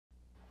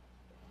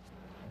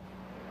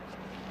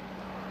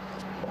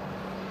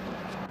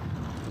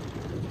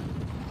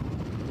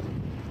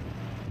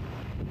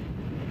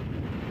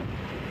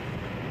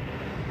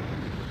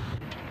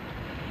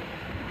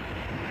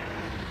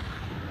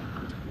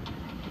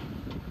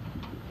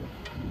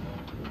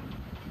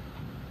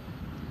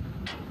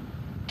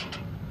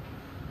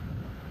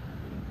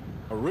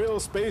real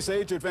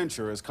space-age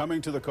adventure is coming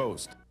to the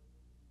coast.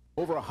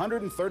 Over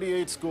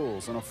 138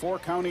 schools in a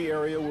 4-county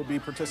area will be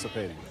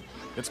participating.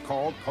 It's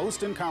called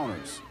Coast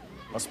Encounters,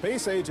 a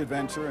space-age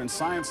adventure in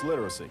science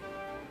literacy.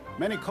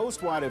 Many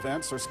coast-wide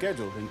events are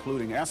scheduled,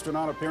 including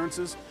astronaut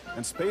appearances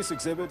and space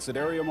exhibits at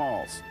area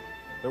malls.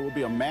 There will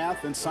be a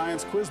math and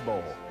science quiz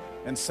bowl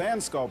and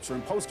sand sculpture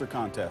and poster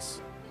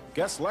contests.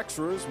 Guest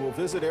lecturers will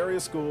visit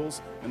area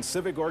schools and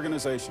civic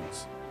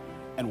organizations.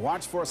 And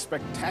watch for a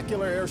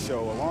spectacular air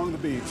show along the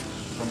beach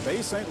from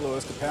Bay St.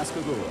 Louis to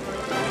Pascagoula.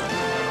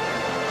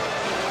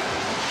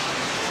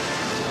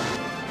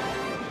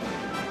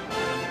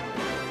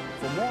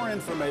 For more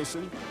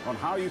information on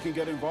how you can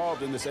get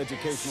involved in this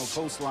educational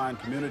coastline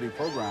community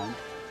program,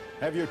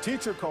 have your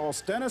teacher call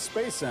Stennis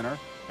Space Center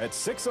at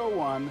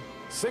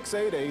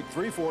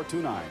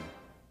 601-688-3429.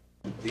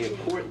 The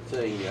important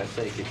thing, I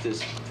think, at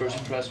this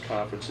first press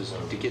conference is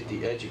to get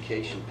the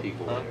education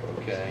people there,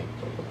 okay?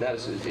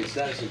 It's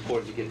not as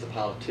important to get the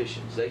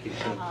politicians. They can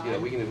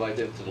come, we can invite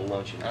them to the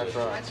luncheon. That's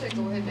right. I'd say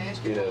go ahead and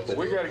ask them.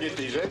 We got to get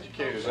these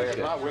educators there. If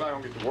not, we're not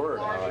going to get the word.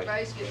 Larger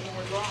base, get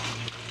more drop.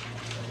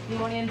 You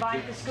want to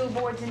invite the school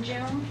boards in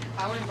general?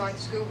 I would invite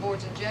the school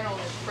boards in general.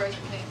 If the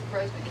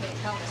president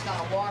can't come, it's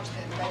not a wash,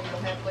 then maybe you'll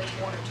have at least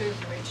 1 or 2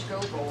 from each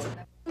school board.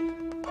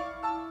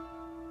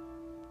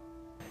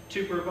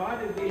 To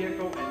provide a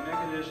vehicle and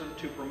mechanism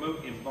to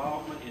promote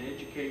involvement in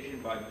education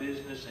by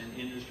business and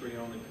industry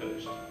on the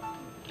coast.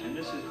 And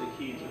this is the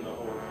key to the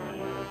whole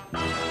thing.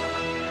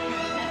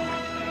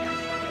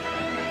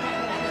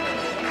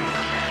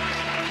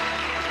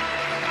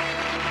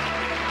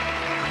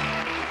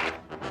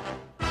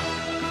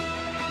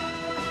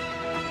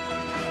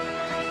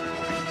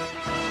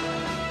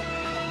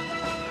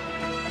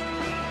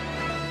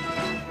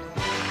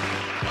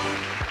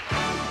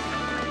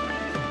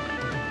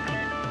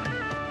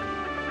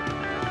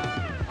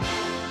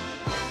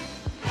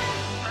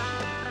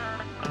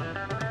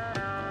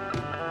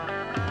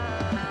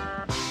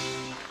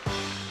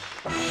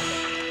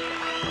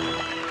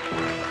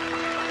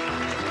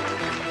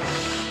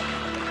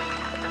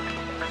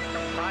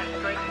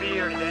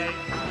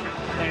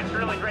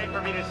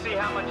 See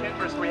how much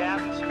interest we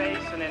have in space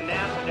and in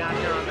NASA down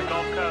here on the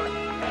Gulf Coast.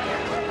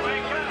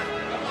 Wake up!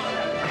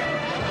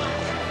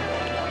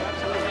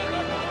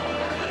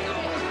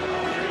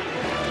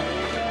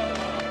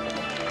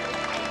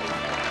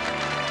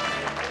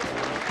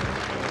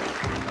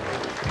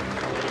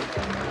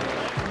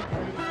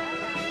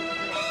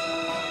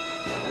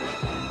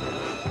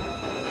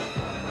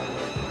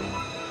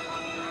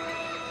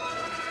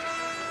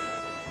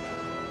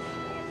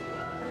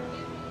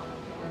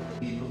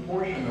 The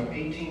proportion of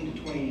 18 to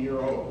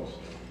 20-year-olds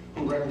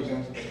who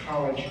represents the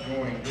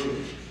college-going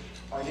group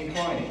are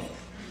declining.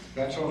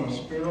 That's on a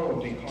spiral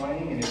of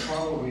declining, and it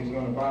probably is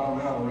going to bottom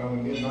out around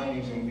the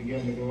mid-90s and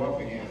begin to go up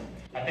again.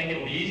 I think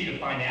it'll be easy to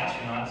find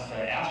astronauts.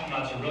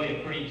 Astronauts are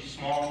really a pretty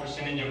small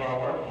percentage of our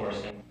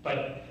workforce.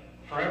 But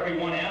for every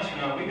one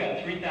astronaut, we've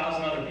got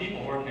 3,000 other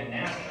people working at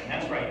NASA, and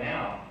that's right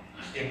now.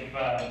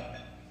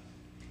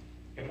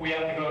 If we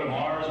have to go to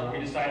Mars, or we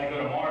decide to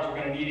go to Mars, we're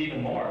going to need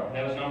even more.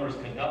 Those numbers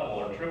could double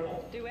or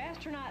triple. Do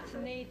astronauts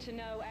need to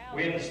know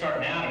We have to start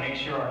now to make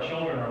sure our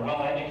children are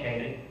well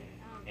educated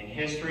in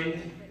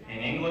history, in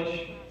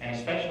English, and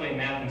especially in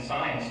math and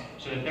science,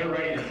 so that they're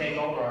ready to take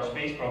over our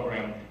space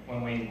program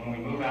when we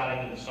move out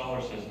into the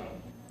solar system.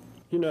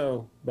 You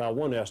know, by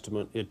one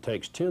estimate, it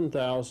takes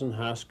 10,000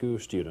 high school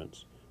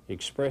students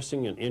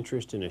expressing an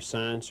interest in a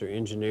science or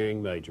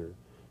engineering major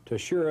to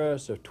assure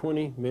us of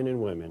 20 men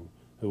and women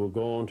who will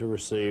go on to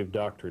receive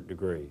doctorate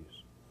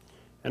degrees.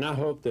 And I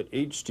hope that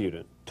each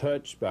student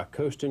touched by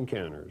Coast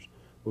Encounters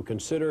will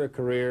consider a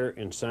career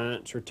in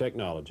science or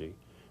technology,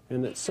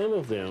 and that some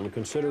of them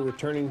consider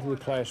returning to the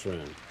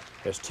classroom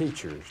as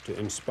teachers to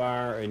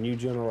inspire a new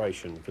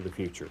generation for the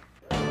future.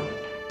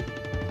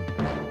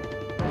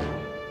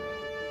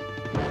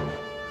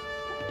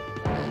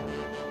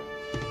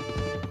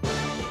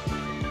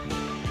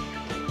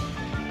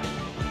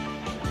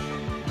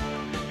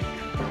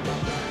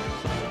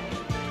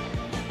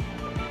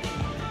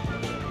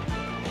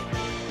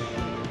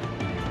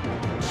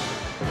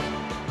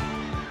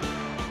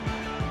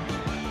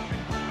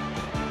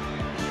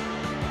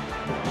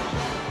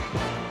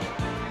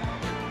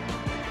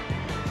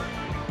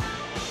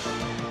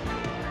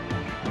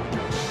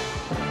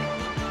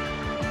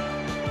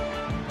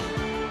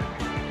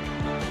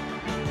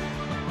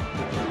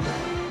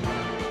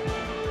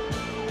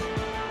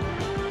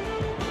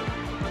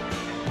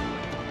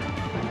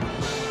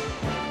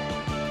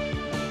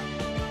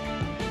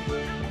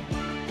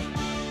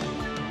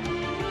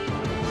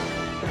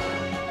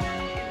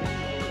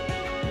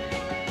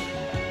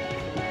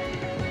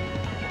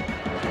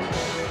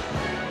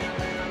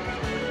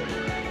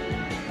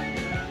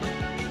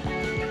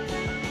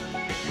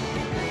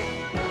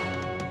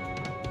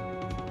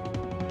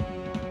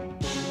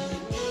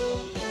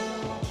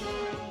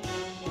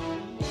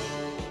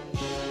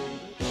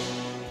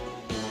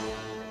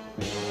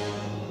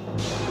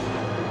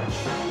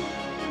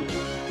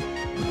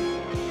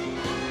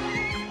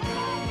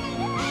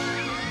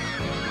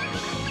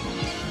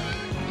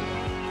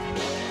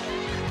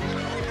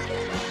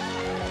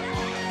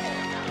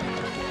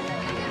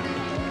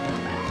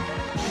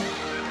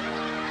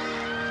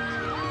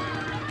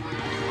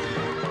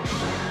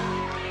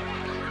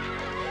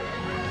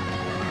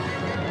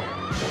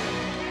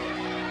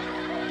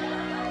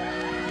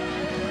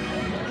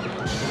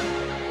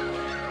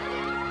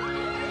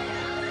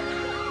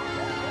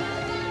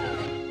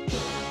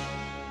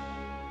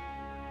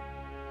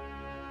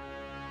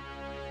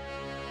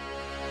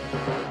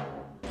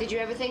 Did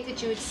you ever think that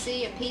you would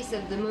see a piece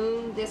of the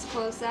moon this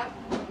close up?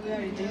 We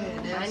already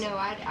did. I know,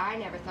 I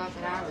never thought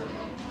that I would.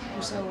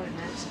 We're so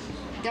nice.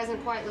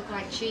 Doesn't quite look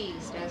like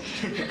cheese, does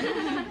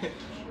it?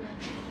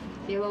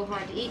 Be a little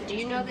hard to eat. Do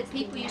you know that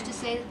people used to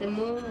say that the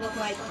moon looked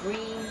like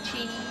green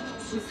cheese?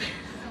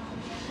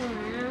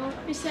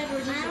 We said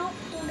we're just. I don't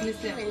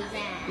believe in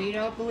that. You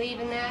don't believe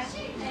in that?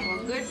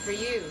 Well, good for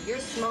you. You're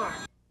smart.